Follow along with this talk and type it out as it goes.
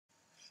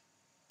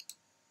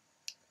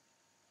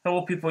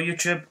Hello people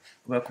YouTube,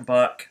 welcome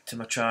back to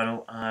my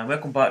channel and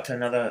welcome back to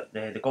another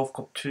the Golf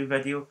Club 2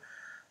 video.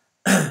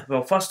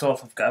 Well, first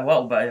off, I've got a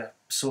little bit of a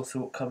sore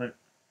throat coming.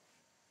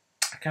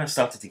 I kind of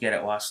started to get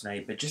it last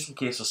night, but just in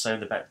case I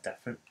sound a bit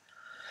different.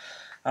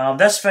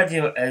 This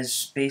video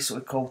is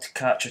basically called To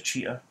Catch a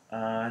Cheater,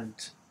 and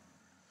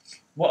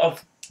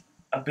what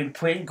I've been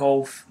playing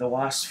golf the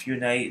last few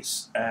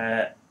nights,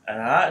 and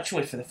I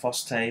actually for the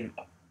first time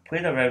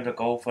played a round of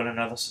golf on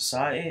another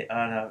society,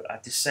 and I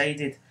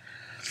decided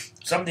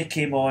somebody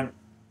came on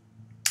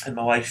in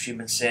my live stream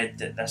and said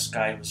that this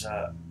guy was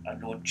a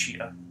known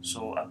cheater.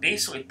 So I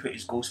basically put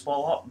his ghost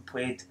ball up and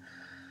played.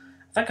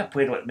 I think I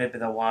played like maybe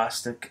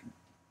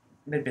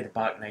maybe the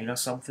back nine or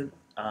something,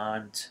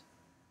 and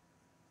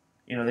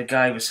the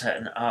guy was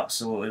hitting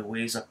absolutely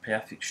laser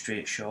perfect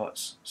straight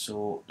shots.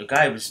 So the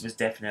guy was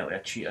definitely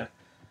a cheater.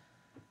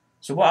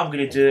 So what I'm going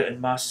to do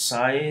in my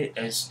society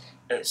is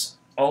it's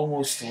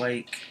almost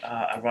like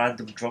a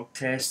random drug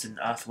test in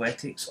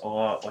athletics,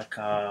 or like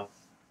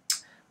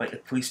the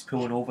police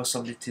pulling over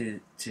somebody to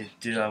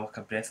do like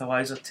a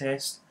breathalyzer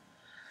test.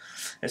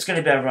 It's going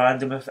to be a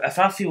random. If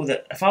I feel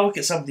that if I look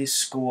at somebody's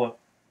score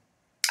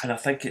and I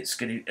think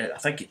I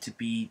think it to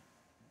be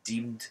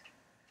deemed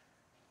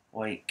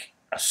like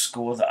a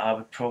score that I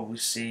would probably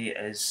say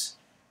is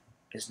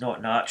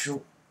not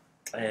natural,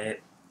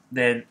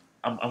 then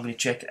I'm going to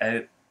check it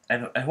out,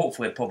 and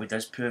hopefully it probably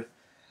does prove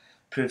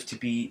to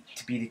be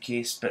the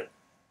case. But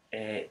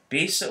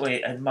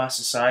basically, in my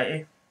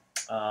society,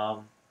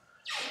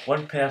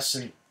 one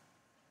person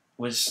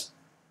was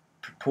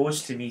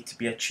proposed to me to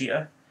be a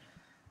cheater.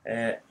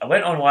 I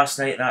went on last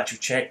night and actually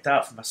checked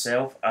that for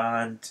myself,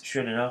 and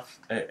sure enough,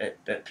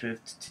 it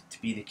proved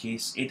to be the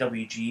case.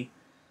 AWG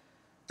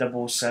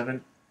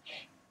 007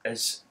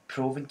 is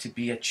proven to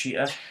be a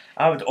cheater.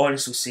 I would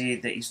honestly say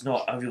that he's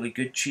not a really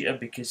good cheater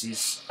because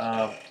his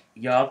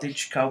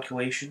yardage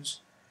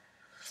calculations,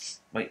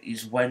 like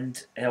his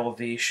wind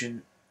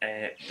elevation,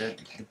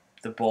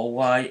 the ball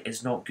lie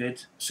is not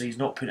good. So he's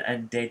not putting it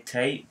in dead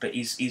tight, but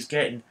he's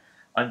getting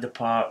under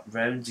par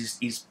rounds.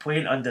 He's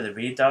playing under the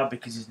radar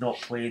because he's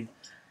not playing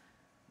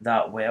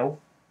that well.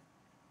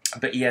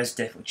 But he is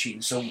definitely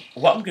cheating. So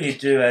what I'm going to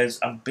do is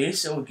I'm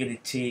basically going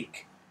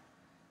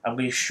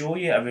to show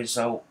you a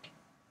result,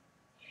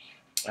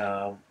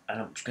 and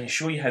I'm going to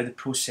show you how the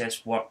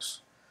process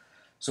works.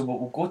 So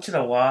we'll go to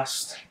the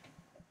last.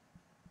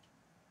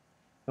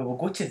 But we'll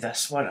go to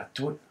this one.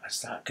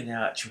 Is that going to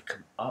actually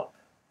come up?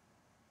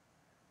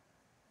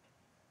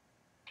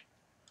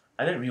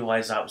 I didn't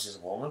realise that was as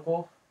long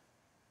ago.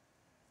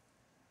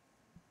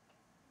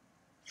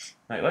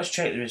 Right, let's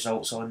check the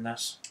results on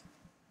this.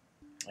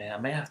 I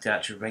might have to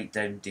actually write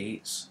down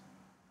dates.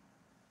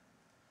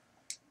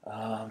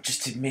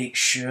 Just to make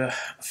sure. In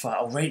fact,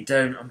 I'll write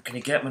down, I'm going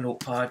to get my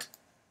notepad,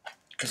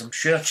 because I'm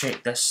sure I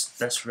checked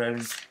this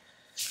round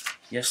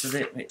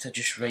yesterday. Wait to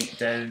just write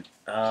down.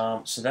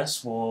 So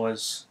this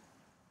was...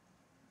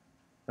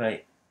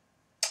 Right.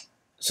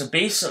 So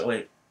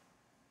basically...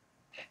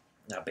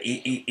 No, but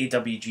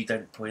AWG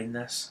didn't play in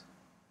this.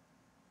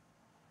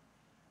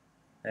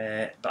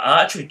 But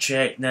I actually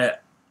checked. Now,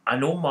 I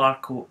know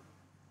Marco,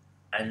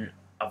 and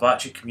I've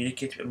actually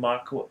communicated with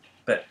Marco,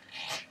 but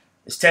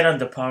his 10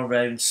 under par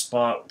round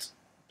sparked,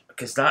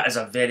 because that is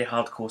a very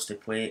hard course to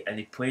play, and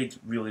he played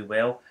really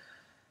well.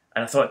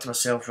 And I thought to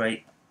myself,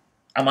 right,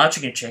 I'm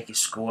actually going to check his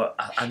score.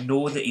 I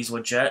know that he's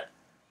legit,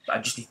 but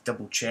I just need to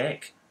double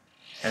check.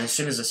 And as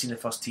soon as I seen the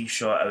first tee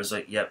shot, I was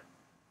like, yep,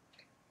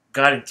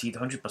 guaranteed,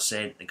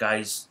 100%. The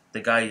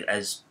guy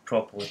is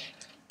properly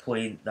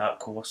playing that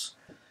course.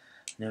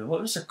 Now, what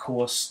was the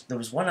course? There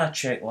was one I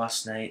checked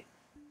last night.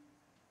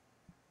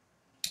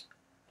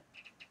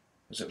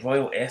 Was it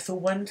Royal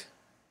Ethelwynd?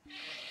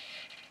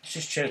 Let's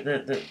just check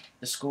the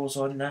scores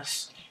on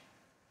this.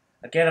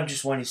 Again, I'm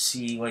just wanting to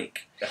see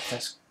like if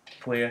this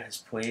player has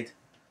played.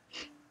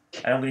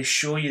 And I'm going to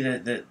show you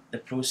the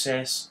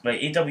process. Right,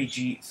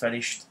 AWG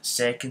finished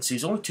second, so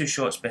he's only 2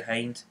 shots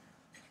behind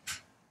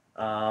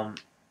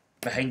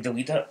the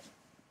leader.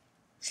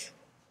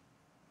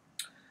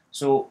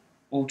 So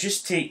we'll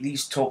just take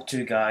these top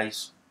 2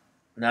 guys.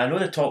 Now I know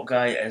the top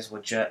guy is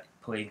legit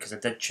playing because I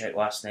did check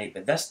last night,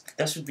 but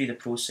this would be the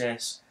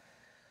process.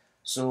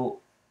 So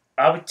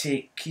I would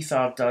take Keith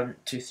R. Dunn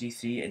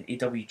 233 and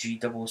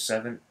AWG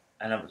 007,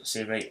 and I would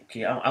say, right,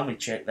 okay, I'm going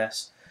to check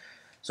this.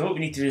 So what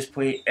we need to do is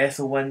play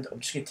Ethelwynd. I'm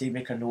just going to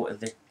make a note of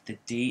the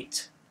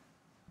date.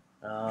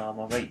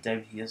 I'll write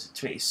down here, it's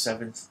the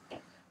 27th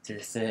to the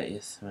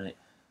 30th, right.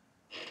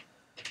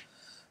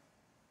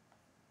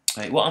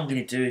 Right, what I'm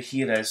going to do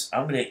here is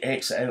I'm going to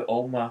exit out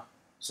all my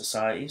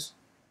societies,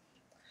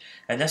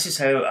 and this is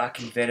how I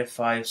can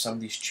verify if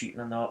somebody's cheating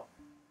or not.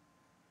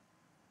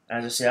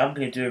 As I say, I'm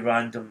going to do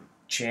random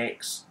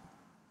checks.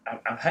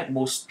 I think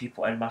most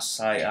people in my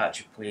society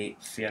actually play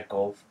fair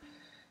golf,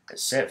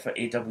 except for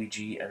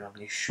AWG, and I'm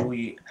going to show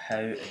you how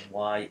and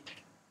why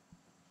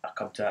I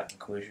come to that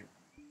conclusion.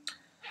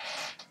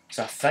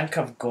 So I think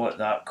I've got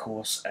that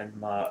course in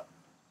my...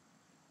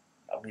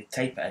 I'm going to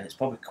type it in, it's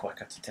probably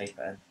quicker to type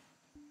it in.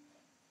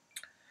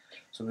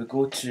 So we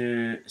go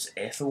to, is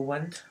it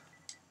Ethelwind?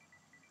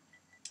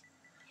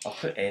 I'll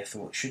put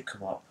Ethel, it should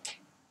come up.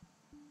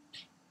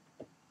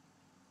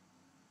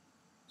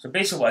 So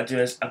basically what I do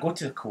is, I go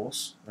to the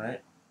course,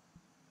 right?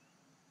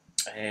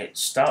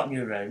 Start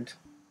new round.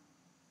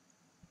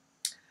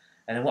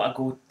 And then what I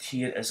go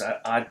here is I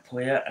add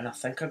player, and I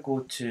think I go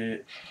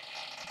to,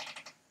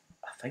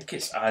 I think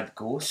it's add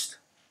ghost.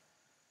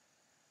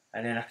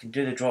 And then I can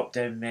do the drop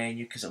down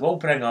menu, because it will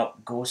bring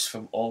up ghosts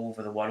from all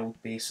over the world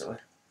basically.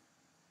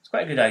 It's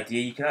quite a good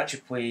idea. You can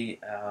actually play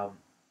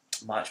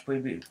match play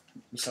with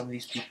some of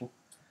these people.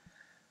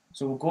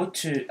 So we'll go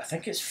to, I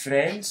think it's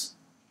friends.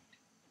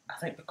 I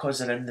think because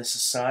they're in the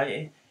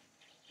society.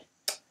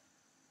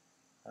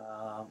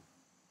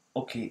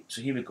 Okay,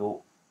 so here we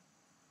go.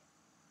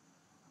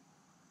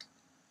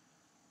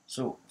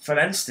 So for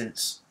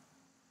instance,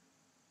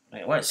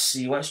 right,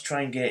 let's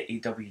try and get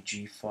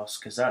AWG first,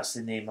 because that's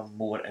the name I'm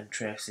more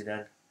interested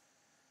in.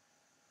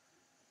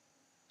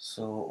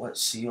 So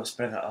let's see, let's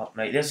bring it up.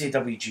 Right, there's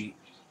AWG.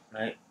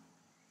 Right,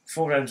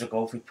 4 rounds of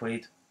golf we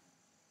played.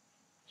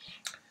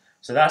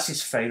 So that's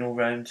his final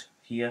round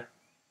here.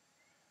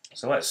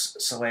 So let's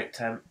select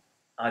him,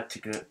 add to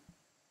group,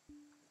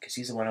 because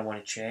he's the one I want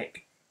to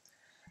check.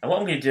 And what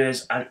I'm going to do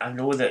is, I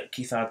know that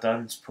Keith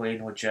Ardunn's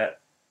playing legit,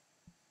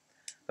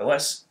 but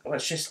let's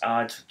just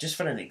add, just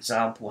for an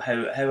example,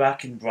 how I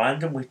can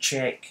randomly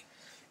check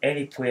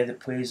any player that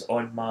plays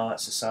on my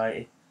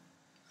society.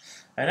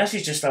 And this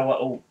is just a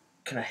little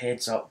kind of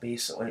heads up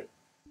basically.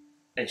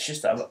 It's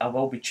just that I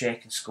will be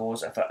checking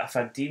scores. If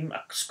I deem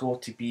a score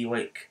to be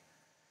like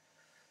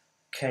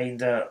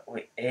kind of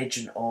like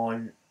edging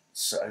on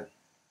sort of,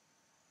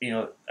 you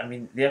know, I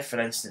mean there for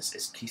instance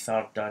is Keith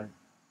Ardunn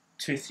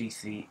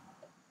 233.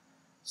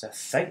 So I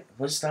think,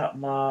 was that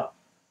my,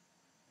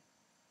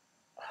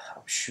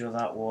 I'm sure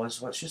that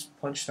was, let's just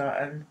punch that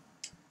in.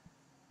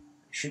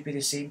 It should be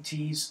the same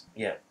tees,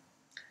 yeah.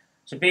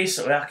 So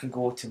basically I can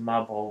go to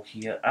my ball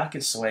here, I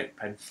can select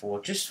pin 4,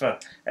 just for,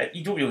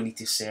 you don't really need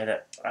to set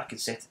it, I can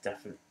set it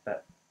different,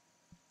 but.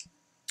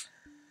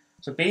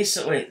 So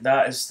basically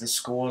that is the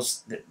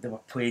scores that were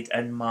played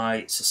in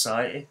my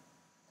society.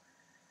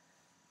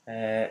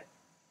 And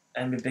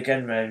we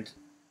begin round.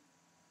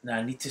 Now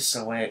I need to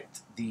select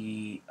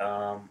the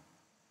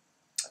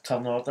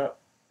turn order.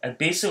 And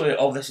basically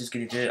all this is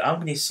going to do, I'm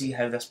going to see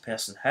how this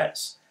person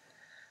hits.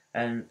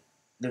 And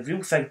the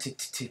real thing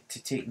to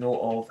take note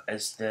of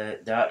is the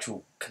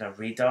actual kind of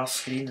radar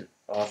screen,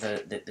 or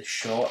the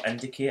shot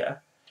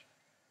indicator,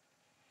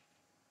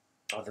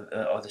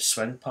 or the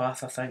swing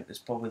path, I think is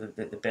probably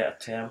the better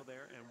term.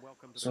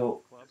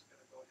 So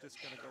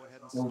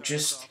we'll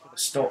just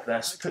stop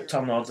this, put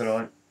turn order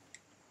on.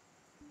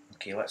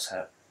 Okay, let's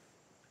hit.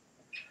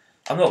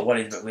 I'm not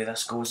worried about where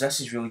this goes,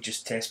 this is really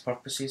just test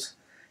purposes.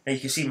 Now you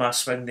can see my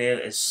swing there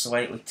is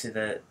slightly to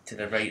the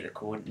right of the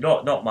cone.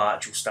 Not my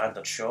actual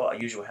standard shot. I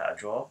usually hit a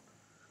draw.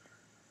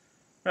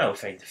 Well, we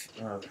find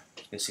I was going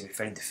to say we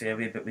find the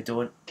fairway, but we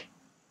don't.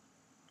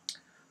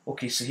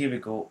 Okay, so here we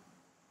go.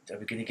 Are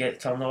we going to get the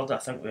turn order? I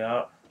think we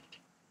are.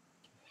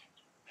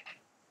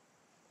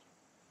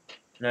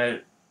 Now,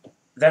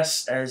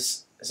 this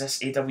is this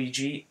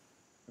AWG?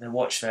 Now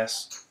watch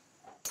this.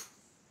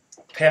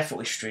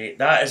 Perfectly straight.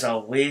 That is a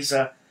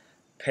laser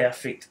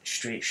perfect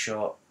straight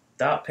shot.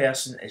 That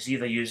person is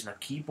either using a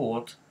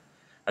keyboard.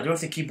 I don't know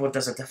if the keyboard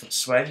does a different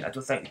swing. I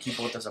don't think the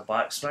keyboard does a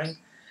backswing.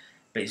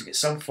 But he's got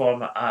some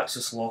form of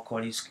axis lock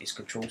on his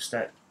control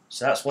stick.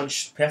 So that's one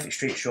perfect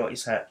straight shot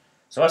he's hit.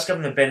 So let's give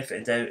him the benefit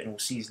of the doubt and we'll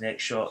see his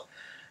next shot.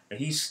 Now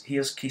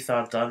here's Keith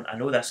Ardunn. I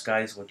know this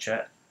guy's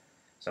legit.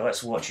 So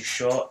let's watch his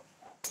shot.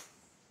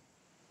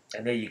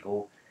 And there you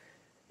go.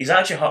 He's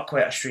actually hit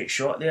quite a straight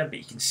shot there, but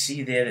you can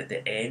see there at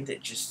the end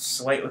it just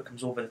slightly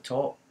comes over the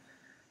top.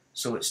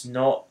 So it's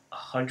not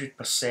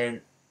 100%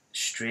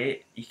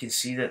 straight. You can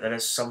see that there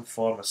is some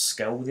form of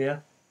skill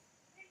there.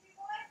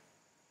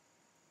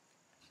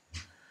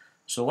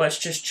 So let's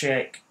just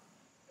check.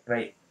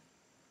 Right.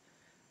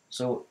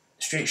 So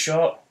straight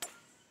shot.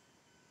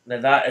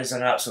 Now that is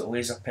an absolute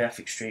laser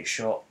perfect straight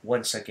shot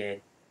once again.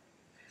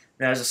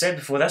 Now as I said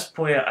before, this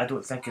player I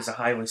don't think is a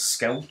highly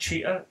skilled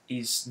cheater.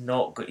 He's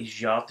not got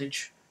his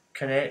yardage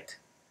correct.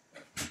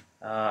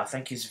 I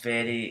think he's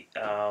very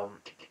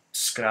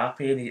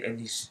scrappy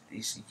and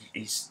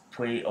he's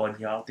play on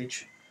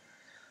yardage.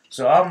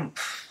 So I'm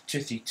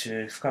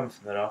 232 coming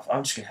from the rough.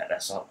 I'm just gonna hit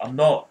this up. I'm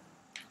not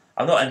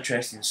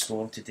interested in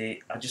scoring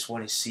today. I just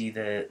want to see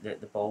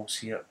the balls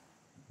here.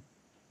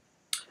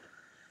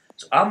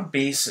 So I'm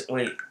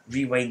basically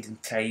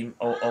rewinding time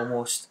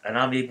almost, and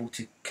I'm able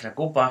to kind of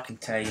go back in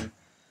time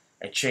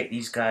and check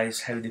these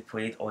guys how they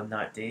played on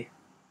that day.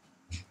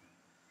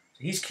 So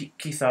he's Keith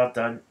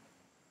Ardunn.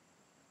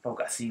 I've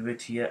got a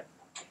 3-wood here.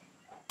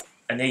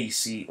 And there you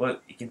see,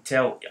 look, you can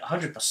tell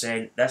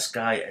 100% this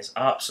guy is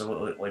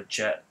absolutely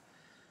legit.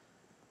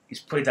 He's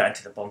played that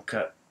into the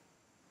bunker.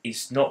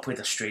 He's not played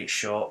a straight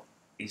shot.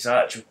 He's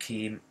actually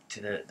came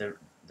to the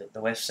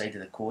left side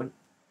of the cone.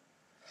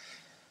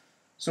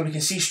 So we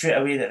can see straight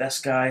away that this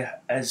guy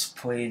is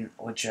playing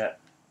legit.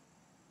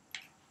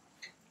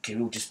 okay,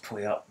 we'll just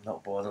play up,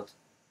 not bothered.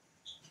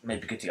 Might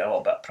be good to get a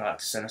little bit of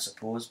practice in, I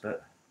suppose,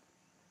 but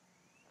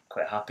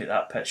quite happy at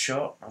that pitch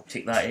shot. I'll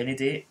take that any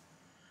day.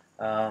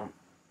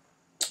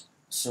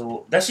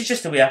 So this is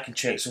just the way I can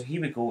check. So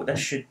here we go. This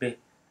should be.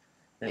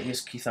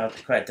 Here's Keith had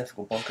quite a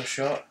difficult bunker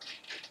shot.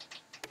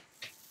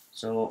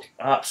 So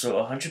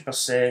absolutely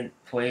 100%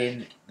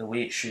 playing the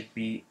way it should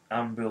be.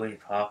 I'm really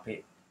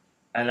happy.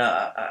 And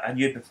I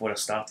knew before I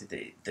started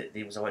that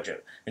there was a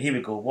legit. And here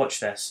we go. Watch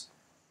this.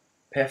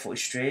 Perfectly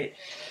straight.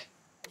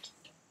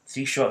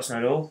 3 shots in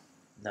a row.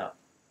 No.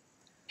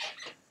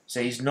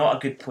 So he's not a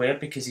good player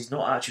because he's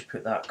not actually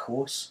put that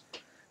course.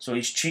 So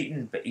he's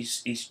cheating, but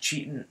he's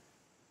cheating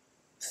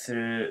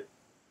through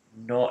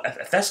not.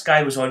 If this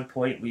guy was on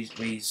point with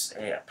his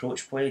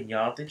approach play and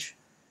yardage,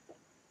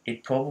 he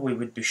probably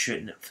would be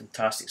shooting at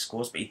fantastic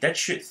scores. But he did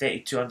shoot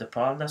 32 under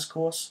par in this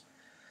course,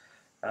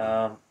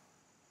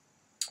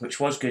 which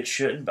was good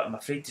shooting. But I'm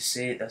afraid to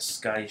say this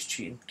guy is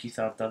cheating. Keith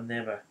Ardern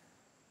there with a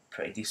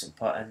pretty decent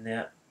putt in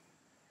there.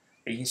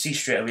 But you can see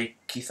straight away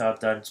Keith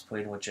Ardern's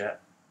playing legit.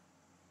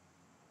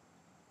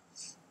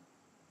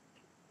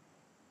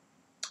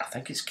 I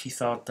think it's Keith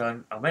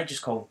Ardern. I might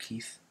just call him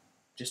Keith,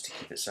 just to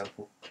keep it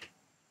simple.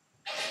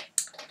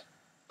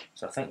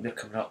 So I think they're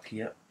coming up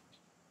here.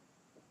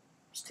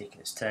 It's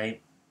taking its time.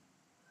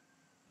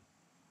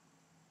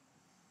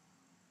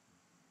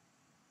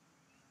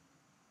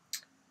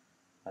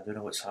 I don't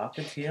know what's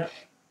happened here.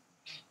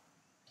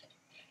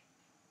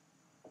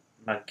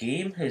 My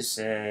game has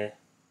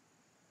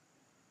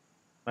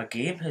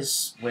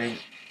went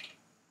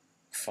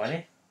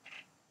funny.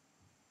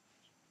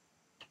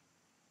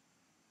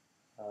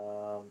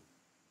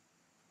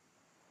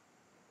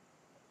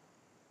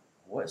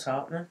 What's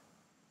happening?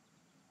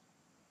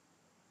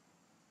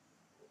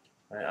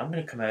 Right, I'm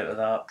going to come out of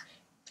that,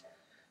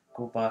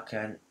 go back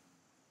in.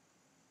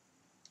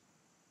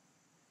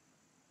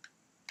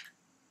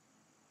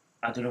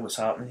 I don't know what's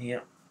happening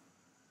here.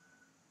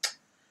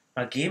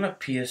 My game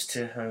appears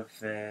to have.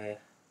 I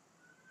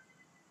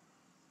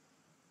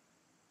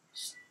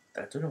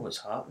don't know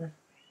what's happening.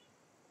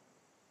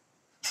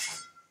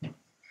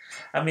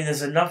 I mean,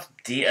 there's enough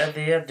data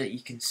there that you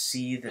can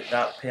see that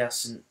that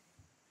person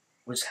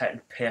was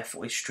hitting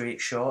perfectly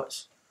straight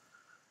shots.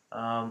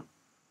 I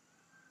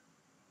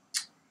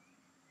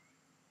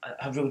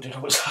really don't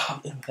know what's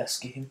happening with this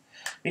game.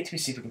 Wait till we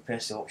see if we can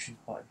press the option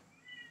button.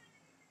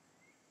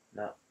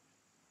 No.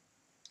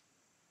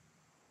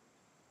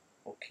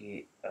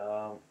 Okay.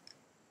 I'm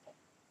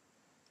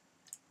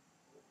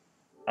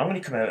going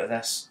to come out of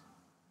this.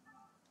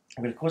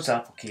 I'm going to close the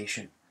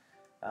application.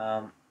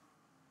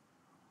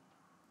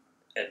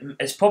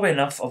 It's probably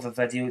enough of a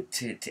video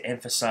to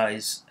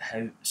emphasise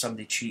how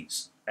somebody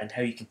cheats and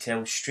how you can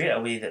tell straight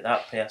away that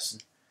that person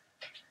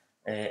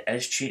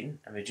is cheating.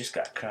 And we just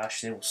got a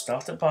crash there. We'll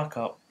start it back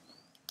up.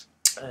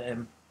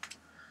 And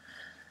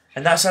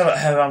that's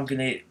how I'm going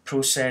to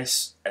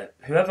process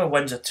whoever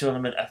wins a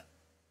tournament.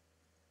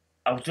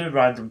 I'll do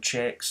random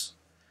checks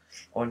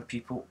on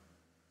people,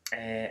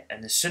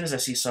 and as soon as I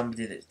see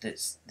somebody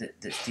that's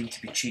deemed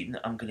to be cheating,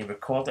 I'm going to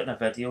record it in a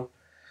video.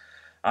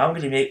 I'm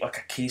going to make like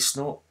a case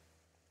note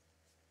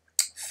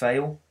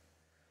file.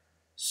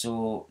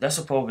 So this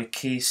will probably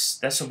be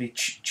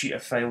cheater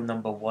file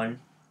number 1.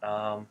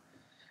 And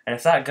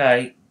if that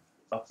guy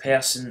or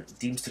person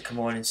deems to come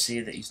on and say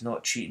that he's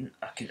not cheating,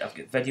 I've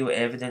got video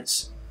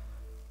evidence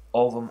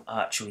of him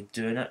actually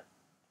doing it,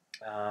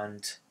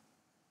 and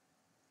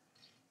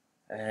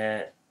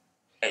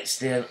it's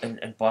there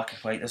in black and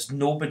white. There's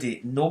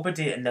nobody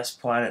in this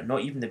planet,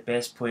 not even the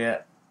best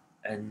player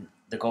in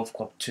the Golf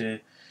Club 2,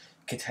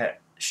 could hit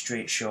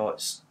straight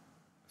shots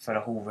for a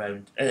whole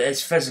round.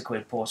 It's physically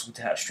impossible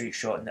to hit a straight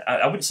shot. And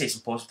I wouldn't say it's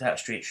impossible to hit a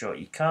straight shot.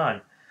 You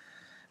can.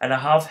 And I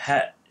have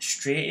hit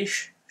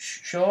straightish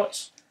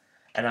shots,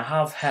 and I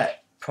have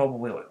hit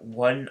probably like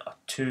 1 or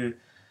 2,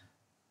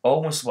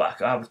 almost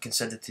what I would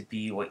consider to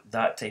be like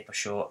that type of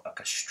shot, like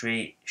a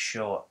straight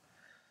shot.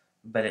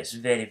 But it's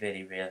very,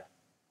 very rare.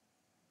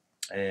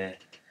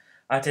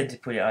 I tend to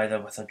play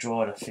either with a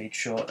draw or a fade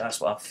shot. That's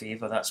what I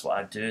favour, that's what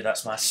I do,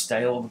 that's my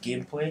style of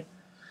gameplay.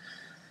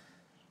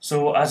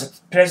 So as a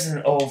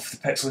president of the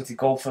Pixelated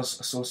Golfers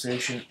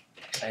Association,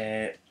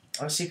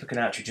 let's see if we can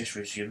actually just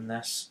resume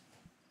this.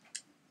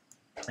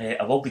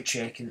 I will be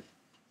checking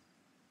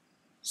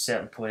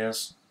certain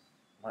players.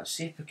 Let's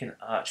see if we can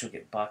actually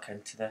get back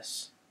into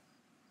this.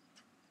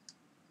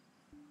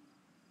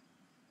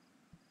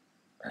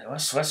 Right,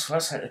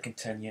 let's hit the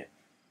continue.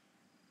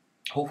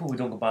 Hopefully we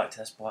don't go back to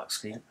this black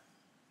screen.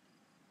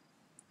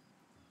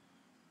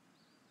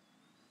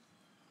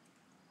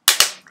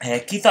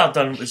 Keith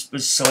Ardern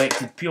was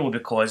selected purely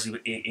because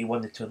he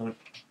won the tournament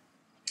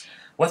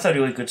with a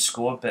really good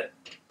score, but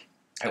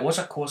it was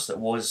a course that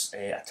was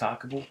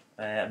attackable.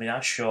 I mean, I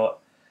shot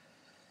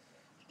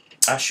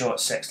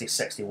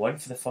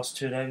 60-61 for the first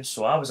 2 rounds,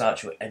 so I was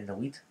actually in the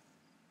lead.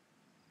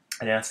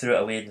 And then I threw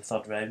it away in the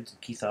 3rd round,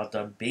 and Keith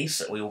Ardern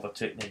basically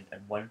overtook me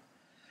and won.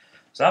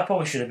 So I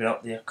probably should have been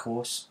up there, of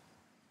course.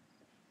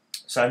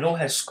 So I know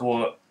his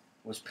score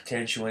was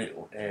potentially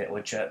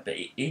legit, but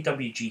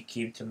AWG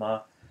came into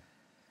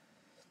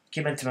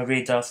my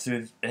radar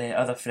through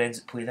other friends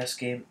that play this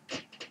game,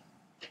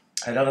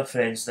 and other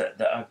friends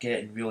that are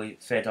getting really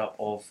fed up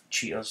of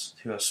cheaters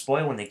who are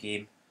spoiling the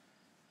game.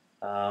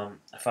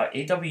 In fact,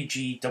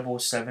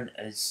 AWG 007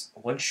 is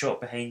one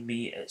shot behind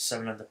me at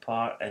 7 under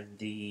par in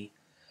the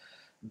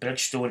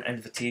Bridgestone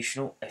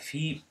Invitational. If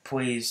he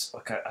plays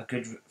like a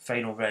good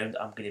final round,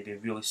 I'm going to be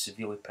really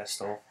severely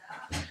pissed off,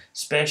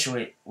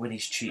 especially when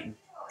he's cheating.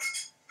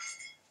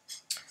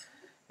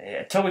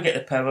 Until we get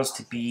the powers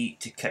to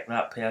kick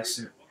that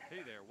person,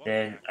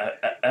 then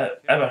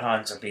our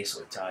hands are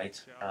basically tied.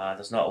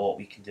 There's not a lot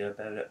we can do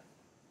about it.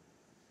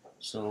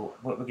 So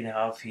what we're going to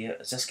have here,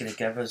 is this going to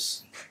give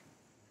us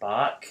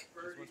back?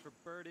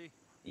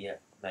 Yeah,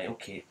 right,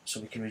 okay,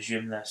 so we can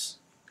resume this.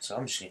 So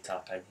I'm just going to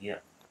tap in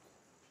here.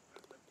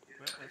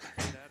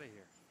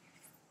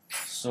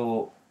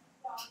 So,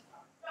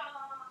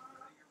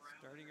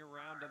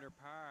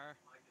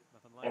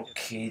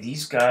 okay,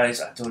 these guys,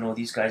 I don't know,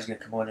 these guys are going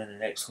to come on in the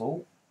next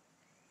hole.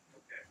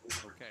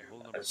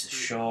 It's a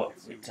shot,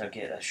 wait till I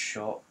get this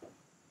shot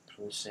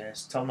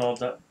process. Turn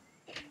order.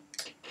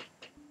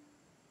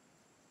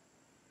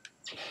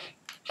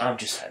 I'm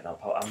just hitting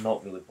up, I'm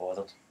not really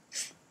bothered.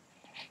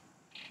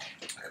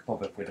 I could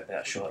probably have played a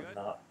better shot than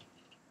that.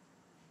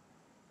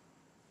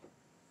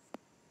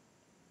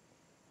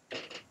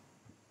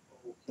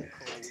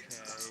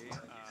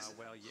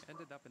 Well, you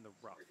ended up in the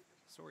rough.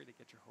 Sorry to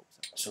get your hopes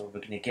up. So we're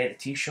going to get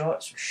the tee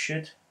shots. We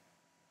should.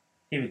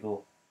 Here we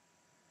go.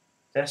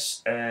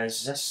 This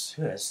is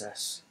who is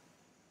this?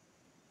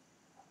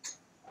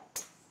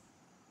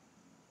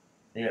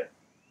 Yep.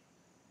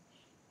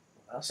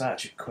 That's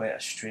actually quite a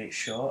straight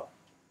shot.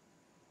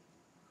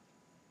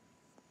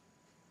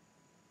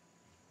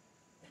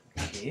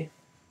 Okay.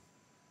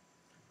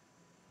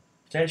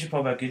 Potentially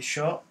probably a good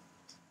shot.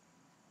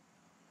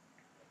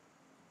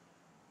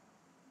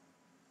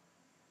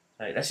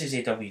 Right, this is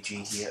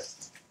AWG here.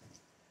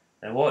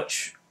 Now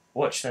watch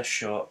this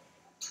shot.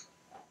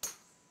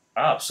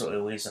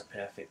 Absolutely laser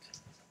perfect.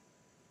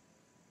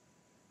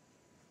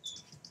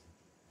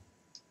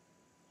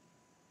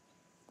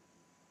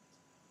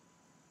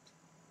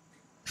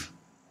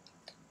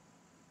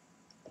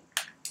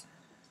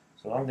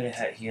 So I'm going to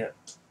hit here.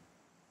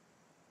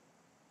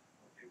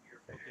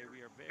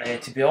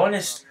 To be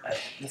honest,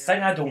 the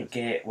thing I don't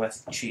get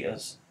with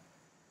cheaters,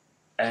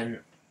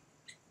 and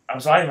I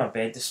was lying in my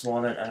bed this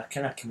morning and I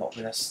kind of came up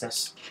with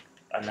this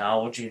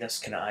analogy, this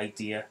kind of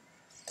idea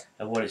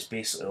of what it's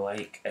basically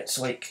like. It's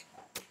like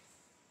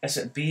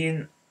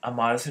being a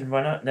marathon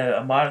runner. Now,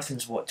 a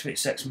marathon's what,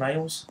 26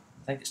 miles?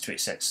 I think it's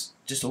 26,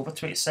 just over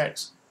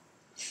 26.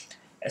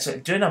 It's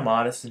like doing a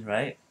marathon,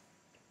 right?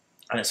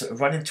 And it's like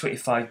running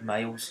 25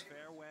 miles.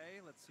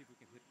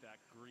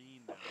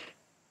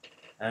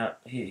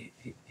 Here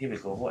we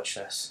go, watch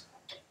this.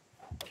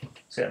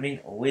 See what I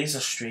mean? A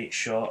laser straight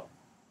shot.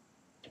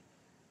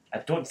 I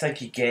don't think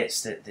he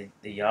gets the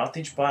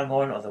yardage bang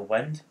on or the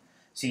wind.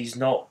 See, he's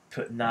not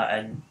putting that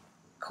in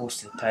close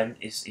to the pin.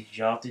 His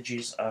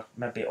yardages are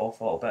maybe off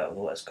a little bit,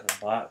 although it's coming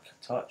back a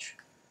touch.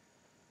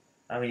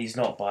 I mean, he's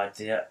not bad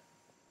there.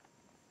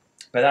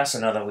 But that's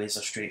another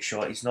laser straight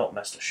shot. He's not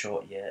missed a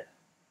shot yet.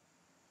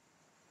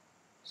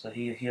 So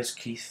here's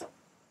Keith.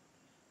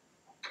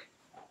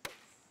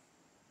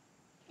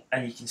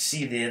 And you can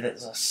see there that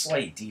there's a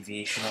slight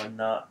deviation on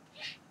that.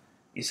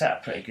 He's hit a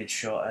pretty good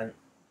shot in.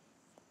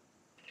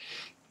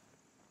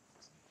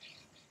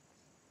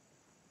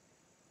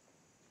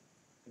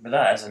 But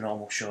that is a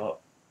normal shot.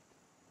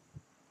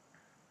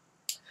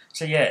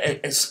 So yeah,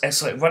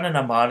 it's like running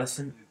a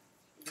marathon.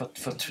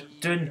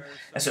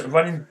 It's like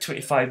running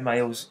 25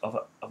 miles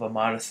of a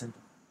marathon.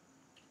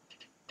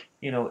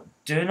 You know,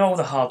 doing all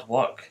the hard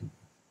work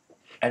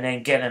and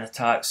then getting in a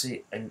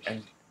taxi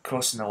and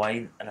crossing the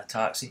line in a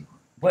taxi.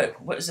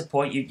 What is the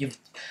point?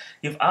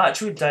 You've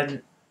actually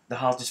done the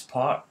hardest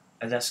part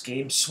of this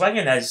game.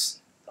 Swinging is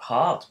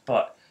hard,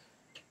 but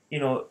you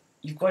know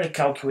you've got to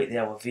calculate the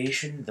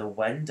elevation, the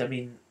wind. I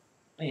mean,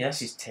 yeah,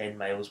 this is 10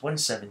 miles,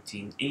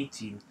 117,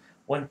 18,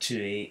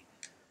 128.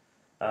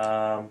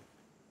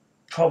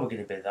 Probably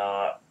going to be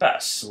that. Bit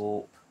of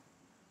slope.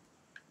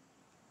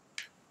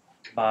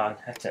 Bang,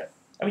 hit it.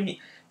 I mean,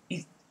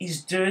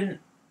 he's doing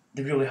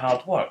the really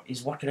hard work.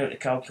 He's working out the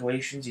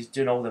calculations. He's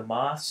doing all the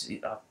maths.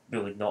 I've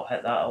really not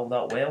hit that all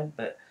that well,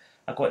 but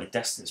I got the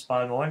distance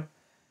bang on.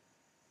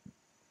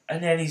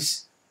 And then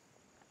he's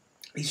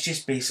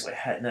just basically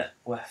hitting it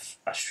with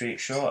a straight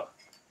shot.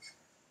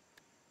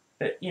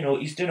 But, you know,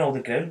 he's doing all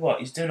the groundwork.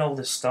 He's doing all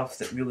the stuff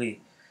that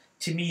really,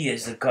 to me,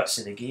 is the guts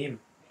of the game.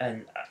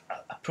 And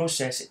a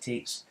process it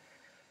takes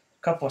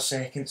a couple of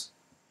seconds.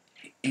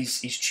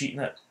 He's cheating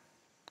it.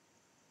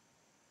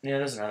 Yeah,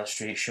 there's another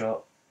straight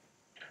shot.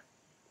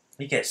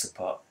 He gets the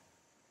putt.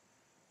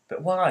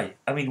 But why?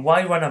 I mean,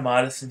 why run a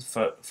marathon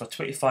for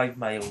 25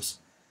 miles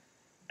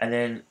and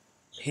then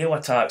hail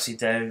a taxi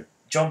down,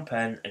 jump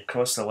in and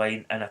cross the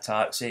line in a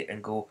taxi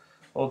and go,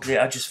 oh great,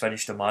 I just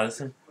finished a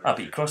marathon. Ah,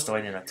 but you crossed the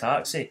line in a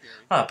taxi.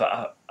 Ah,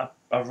 but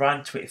I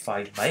ran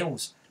 25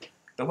 miles.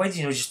 But why do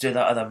you not just do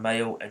that other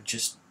mile and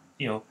just,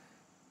 you know,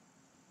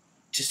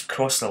 just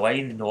cross the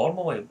line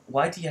normally?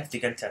 Why do you have to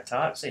get into a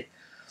taxi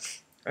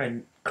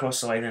and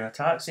cross the line in a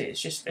taxi? It's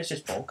just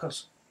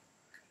bonkers.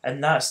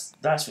 And that's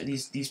what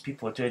these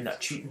people are doing. That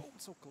cheating.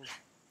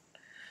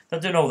 They're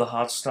doing all the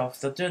hard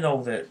stuff. They're doing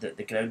all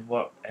the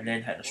groundwork and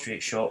then hitting a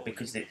straight shot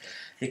because they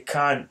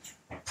can't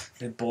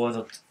be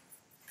bothered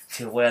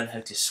to learn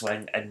how to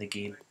swing in the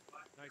game.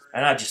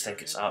 And I just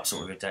think it's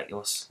absolutely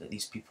ridiculous that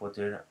these people are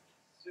doing it.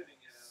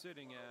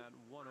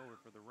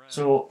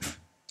 So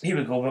here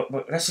we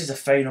go. This is the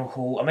final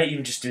hole. I might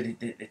even just do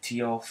the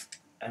tee off,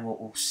 and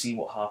we'll see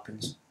what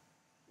happens.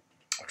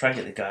 I'll try and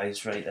get the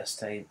guys right this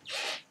time.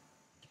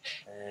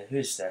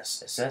 Who's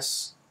this? Is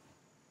this?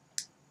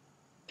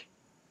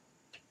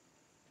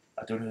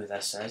 I don't know who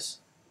this is.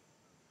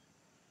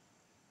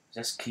 Is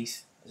this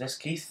Keith? Is this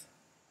Keith?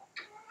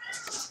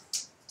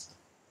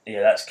 Yeah,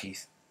 that's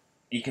Keith.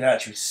 You can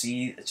actually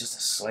see it's just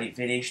a slight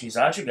variation. He's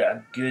actually got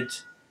a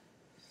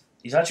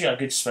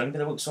good swing by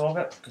the looks of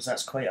it, because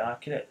that's quite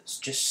accurate. It's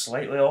just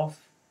slightly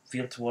off,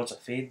 veering towards a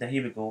fade. Now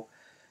here we go.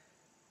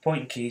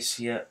 Point in case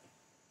here.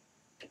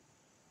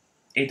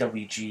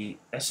 AWG.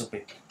 This will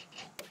be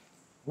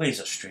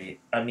laser straight.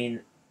 I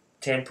mean,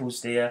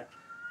 tempo's there.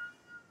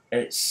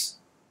 It's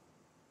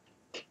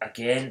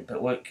again,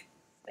 but look,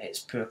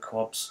 it's poor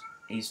clubs.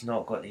 He's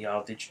not got the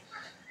yardage.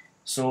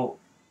 So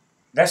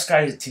this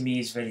guy to me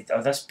is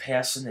this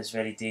person is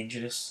very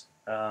dangerous.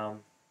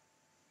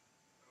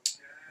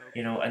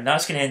 You know, and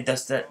that's going to end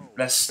this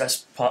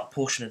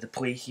portion of the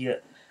play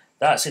here.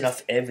 That's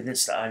enough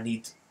evidence that I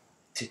need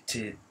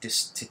to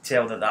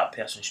tell that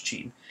person's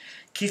cheating.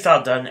 Keith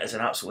Ardun is an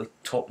absolutely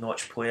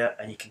top-notch player,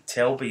 and you can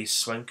tell by his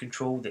swing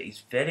control that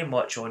he's very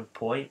much on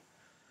point,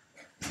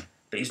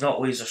 but he's not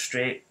laser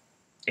straight.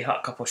 He had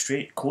a couple of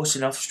close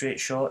enough straight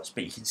shots,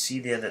 but you can see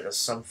there that there's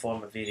some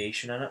form of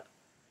variation in it.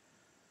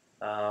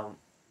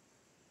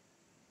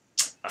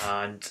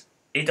 And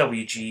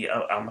AWG,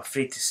 I'm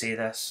afraid to say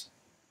this,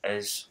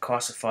 is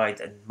classified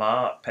in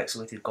my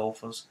pixelated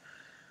golfers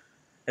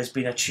has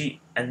been a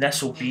cheat, and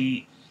this will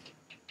be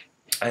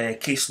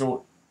case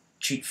note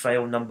cheat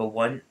file number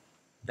 1.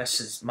 This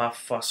is my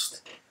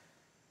first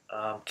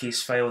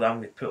case file that I'm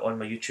going to put on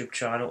my YouTube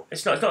channel.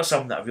 It's not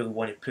something that I really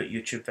want to put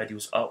YouTube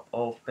videos up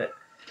of, but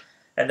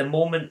at the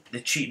moment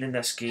the cheating in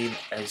this game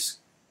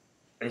is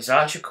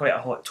actually quite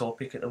a hot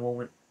topic at the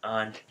moment,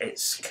 and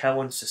it's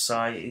killing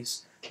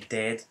societies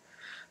dead.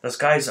 There's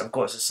guys that have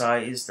got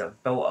societies that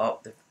have built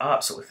up, they're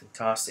absolutely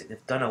fantastic,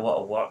 they've done a lot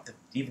of work, they've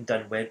even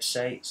done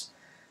websites,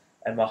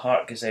 and my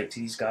heart goes out to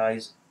these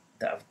guys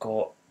that have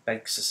got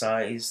big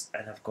societies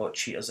and have got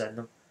cheaters in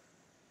them.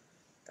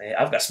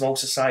 I've got a small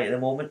society at the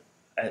moment.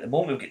 At the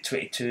moment we've got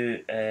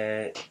 22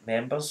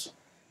 members.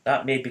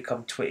 That may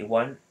become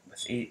 21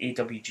 with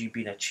AWG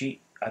being a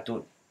cheat. I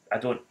don't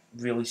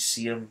really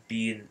see him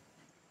being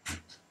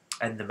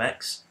in the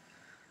mix.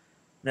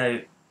 Now,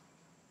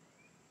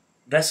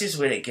 this is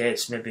where it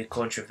gets maybe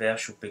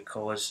controversial,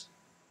 because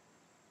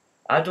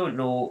I don't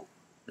know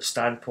the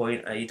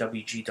standpoint of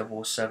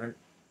AWG 007.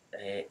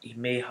 He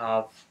may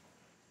have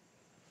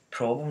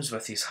problems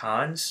with his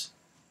hands.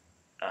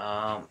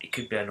 He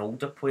could be an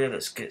older player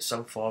that's got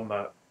some form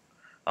of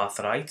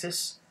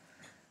arthritis.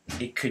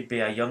 He could be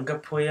a younger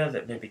player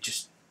that maybe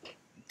just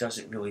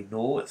doesn't really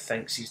know,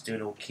 thinks he's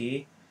doing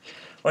okay.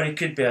 Or he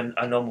could be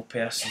a normal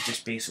person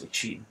just basically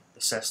cheating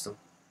the system.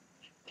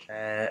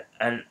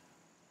 And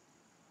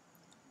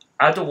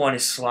I don't want to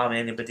slam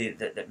anybody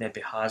that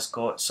maybe has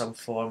got some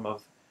form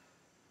of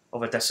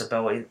a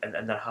disability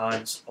in their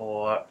hands,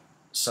 or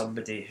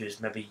somebody who's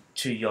maybe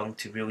too young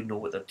to really know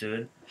what they're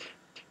doing.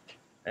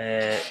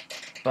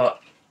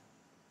 But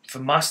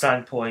from my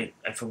standpoint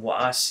and from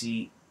what I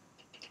see,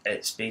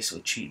 it's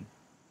basically cheating,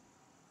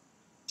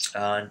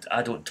 and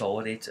I don't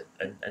tolerate it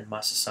in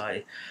my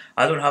society.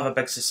 I don't have a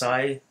big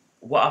society.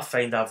 What I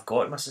find I've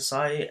got in my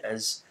society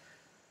is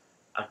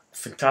a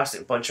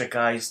fantastic bunch of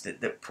guys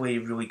that play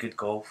really good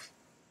golf,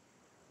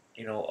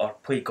 you know, or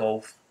play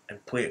golf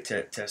and play it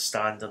to a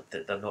standard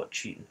that they're not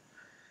cheating.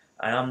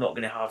 And I'm not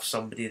going to have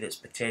somebody that's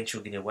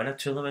potentially going to win a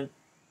tournament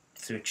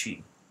through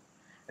cheating.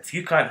 If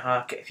you can't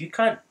hack it, if you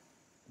can't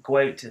go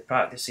out to the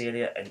practice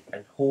area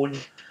and hone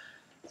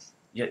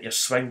your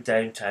swing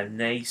down to a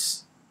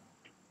nice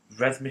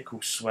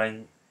rhythmical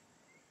swing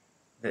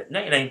that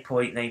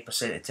 99.9%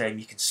 of the time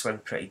you can swing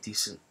pretty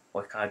decent,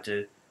 like I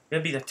do.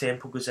 Maybe the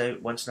tempo goes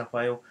out once in a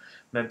while.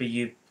 Maybe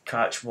you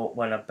catch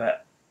one a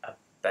bit,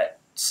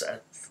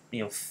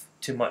 you know,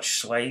 too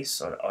much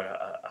slice or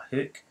a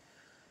hook.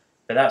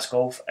 But that's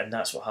golf, and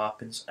that's what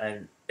happens.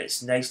 And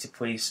it's nice to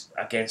play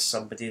against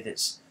somebody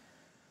that's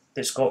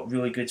got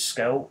really good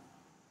skill,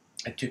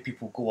 and two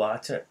people go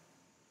at it,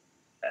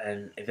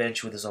 and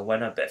eventually there's a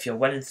winner. But if you're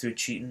winning through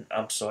cheating,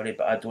 I'm sorry,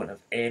 but I don't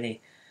have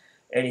any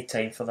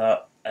time for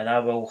that, and I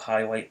will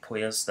highlight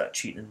players that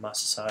cheat in my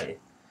society.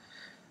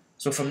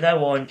 So from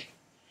now on,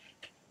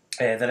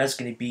 there is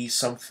going to be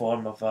some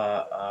form of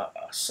a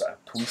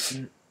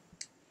policing,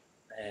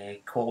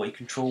 quality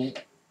control,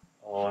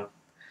 or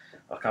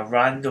like a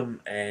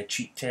random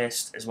cheat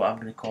test is what I'm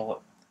going to call it,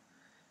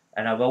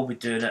 and I will be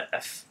doing it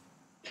if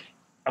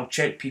I'll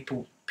check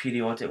people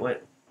periodically.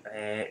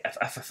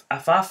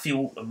 If I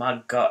feel in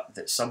my gut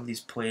that somebody's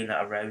playing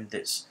at a round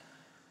that's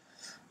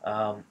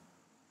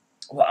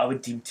what I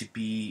would deem to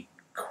be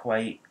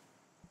quite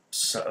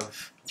sort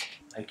of,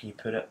 how can you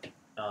put it,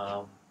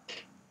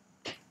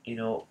 you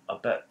know, a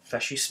bit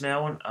fishy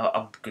smelling,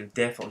 I'm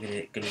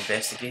definitely going to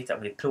investigate it. I'm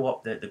going to pull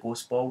up the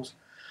ghost balls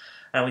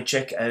and I'm going to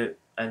check it out,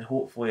 and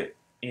hopefully,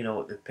 you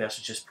know, the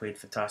person's just played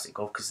fantastic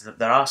golf, because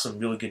there are some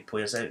really good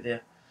players out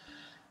there.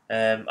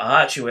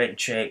 I actually went and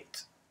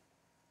checked,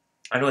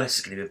 I know this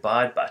is going to be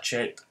bad, but I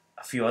checked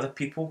a few other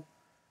people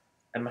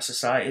in my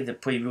society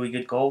that play really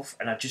good golf,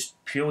 and I just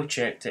purely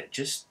checked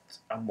it.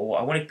 I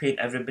want to paint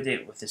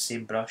everybody with the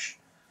same brush,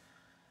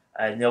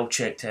 and they all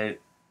checked out,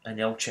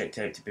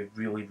 to be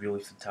really,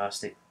 really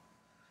fantastic.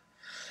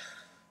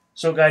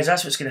 So, guys,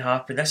 that's what's going to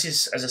happen. This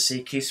is, as I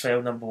say, case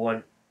file number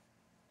 1,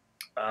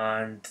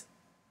 and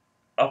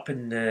up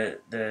in the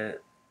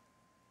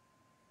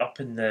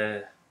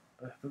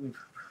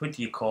what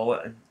do you call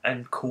it?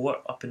 In court,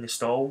 up in the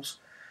stalls,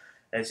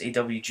 is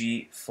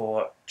AWG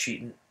for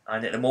cheating,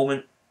 and at the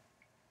moment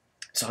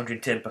it's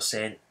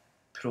 110%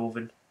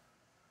 proven.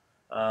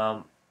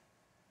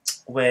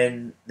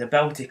 When the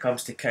ability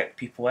comes to kick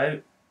people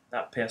out,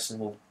 that person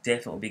will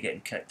definitely be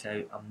getting kicked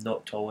out. I'm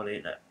not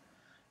tolerating it,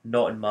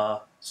 not in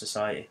my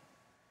society.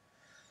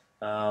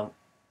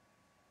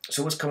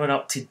 So what's coming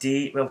up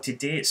today? Well,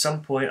 today at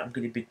some point I'm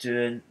going to be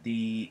doing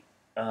the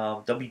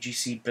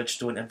WGC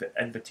Bridgestone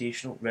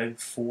Invitational round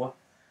 4.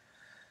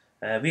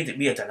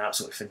 We had an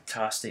absolutely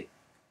fantastic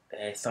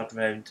third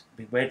round.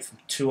 We went from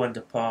 2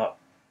 under par.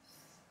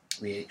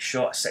 We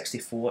shot a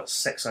 64 at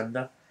 6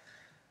 under.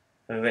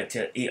 And we went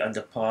to 8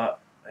 under par.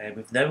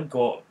 We've now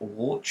got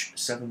Loach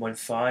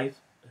 715,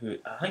 who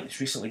I think has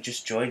recently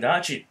just joined.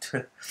 Actually,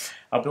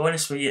 I'll be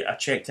honest with you, I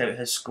checked out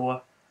his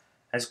score,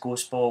 his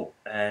ghost ball,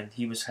 and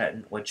he was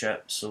hitting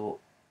legit. So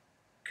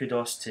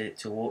kudos to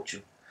Loach.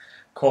 And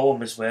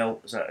Colm as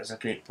well is a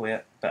great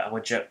player, but a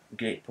legit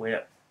great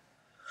player.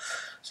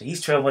 So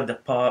he's 12 under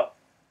par.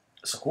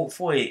 So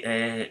hopefully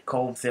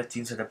Colm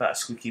 13's had a bit of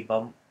squeaky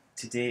bum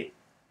today.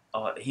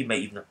 He might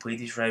even have played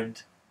his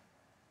round.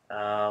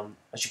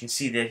 As you can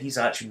see there, he's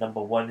actually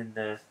number 1 in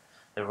the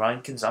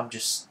rankings. I'm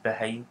just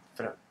behind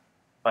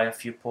by a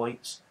few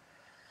points.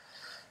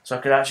 So I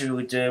could actually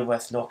really do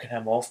with knocking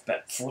him off,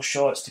 but 4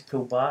 shots to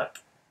pull back.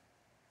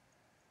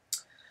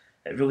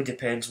 It really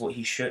depends what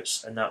he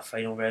shoots in that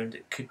final round.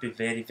 It could be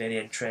very, very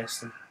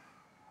interesting.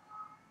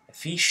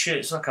 If he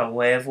shoots like a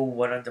level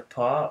 1 under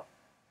par,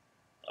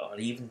 or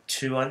even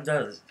 2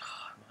 under,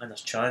 man,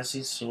 there's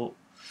chances. So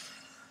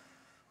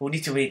we'll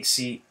need to wait and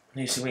see.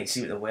 We need to wait and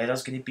see what the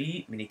weather's going to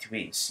be. We need to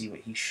wait and see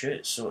what he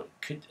shoots. So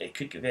it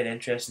could get very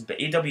interesting. But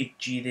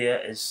AWG there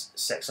is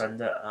 6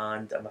 under,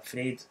 and I'm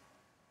afraid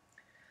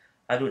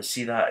I don't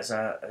see that as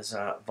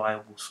a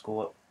viable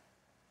score.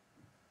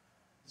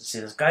 As I say,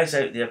 there's guys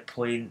out there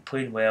playing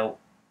well,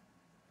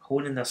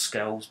 honing their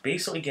skills,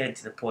 basically getting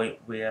to the point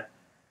where,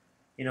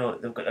 you know,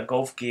 they've got a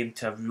golf game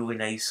to a really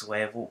nice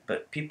level.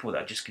 But people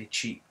that are just going to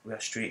cheat with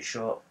a straight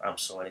shot, I'm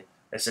sorry,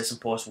 it's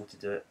impossible to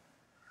do it.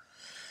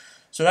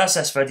 So that's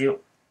this video.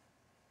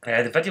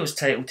 The video is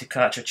titled "To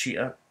Catch a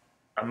Cheater."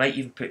 I might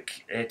even put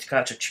 "To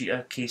Catch a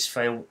Cheater" case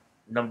file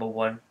number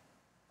 1.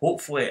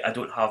 Hopefully I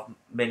don't have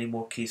many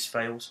more case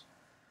files.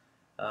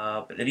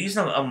 But the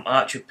reason I'm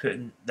actually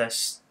putting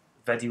this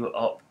video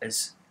up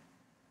is,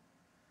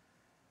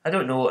 I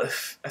don't know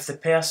if the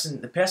person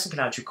can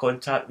actually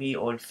contact me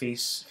on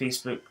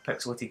Facebook,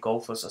 Pixelated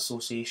Golfers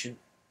Association.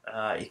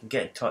 You can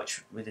get in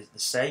touch with the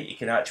site. You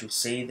can actually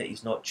say that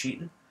he's not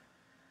cheating.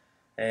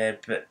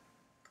 But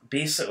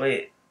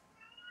basically,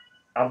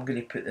 I'm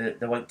going to put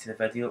the link to the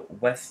video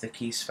with the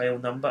case file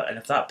number, and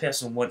if that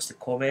person wants to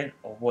comment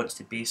or wants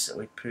to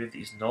basically prove that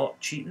he's not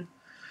cheating,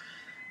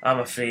 I'm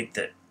afraid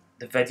that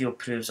the video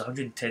proves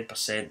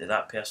 110% that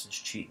that person's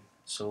cheating.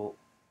 So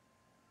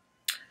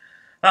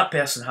that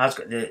person has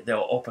got the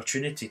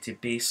opportunity to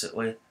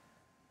basically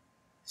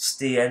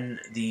stay in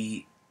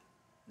the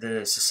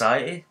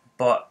society,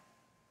 but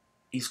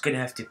he's going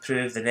to have to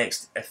prove the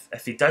next,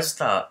 if he does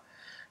that,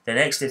 the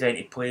next event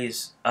he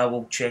plays, I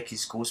will check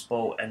his ghost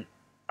ball, and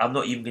I'm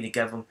not even going to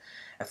give him,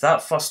 if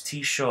that first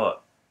tee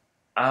shot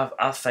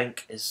I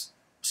think is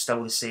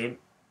still the same,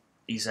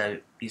 he's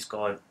out, he's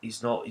gone,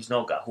 he's not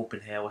got a hope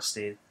in hell of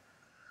staying.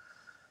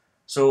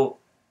 So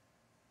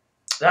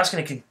that's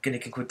going to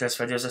conclude this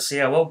video. As I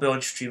say, I will be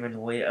on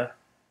streaming later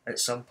at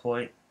some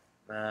point.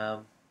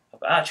 I've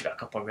actually got a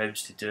couple of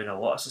rounds to do in a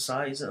lot of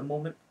societies at the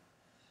moment.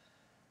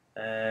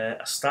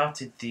 I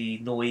started the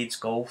No AIDS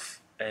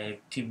Golf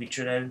team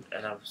meter round,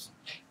 and I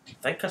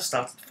think I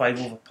started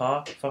 5 over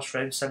par, first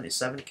round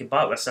 77, came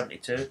back with a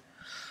 72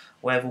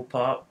 level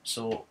par,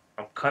 so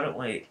I'm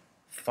currently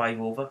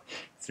 5 over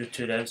through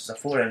 2 rounds. It's a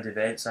 4 round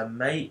event, so I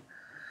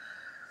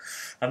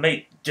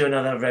might do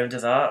another round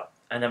of that,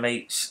 and I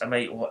might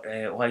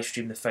live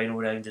stream the final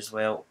round as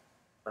well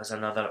as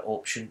another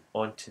option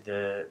onto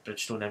the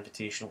Bridgestone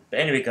Invitational. But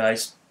anyway,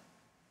 guys,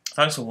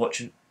 thanks for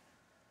watching.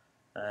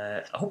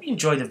 I hope you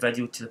enjoyed the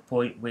video to the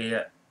point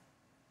where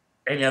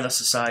any other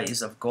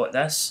societies have got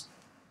this.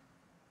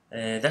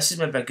 This is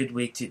maybe a good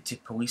way to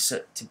police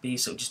it, to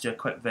basically just do a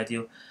quick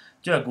video,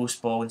 do a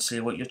ghost ball and say,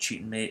 what, you're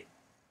cheating, mate.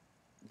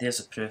 There's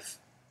the proof.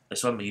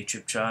 It's on my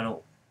YouTube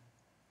channel.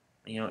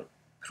 You know,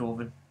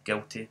 proven,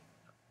 guilty,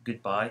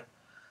 goodbye.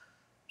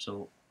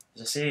 So,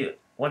 as I say,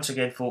 once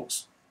again,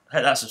 folks,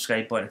 hit that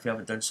subscribe button if you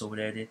haven't done so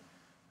already.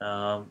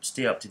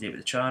 Stay up to date with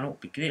the channel,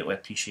 be greatly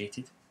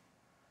appreciated.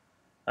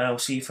 And I'll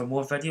see you for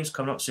more videos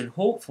coming up soon.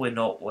 Hopefully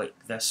not like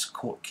this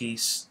court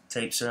case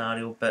type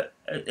scenario, but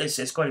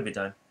it's got to be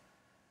done.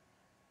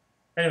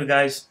 Anyway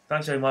guys,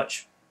 thanks very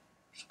much.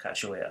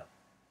 Catch you later.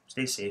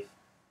 Stay safe.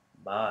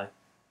 Bye.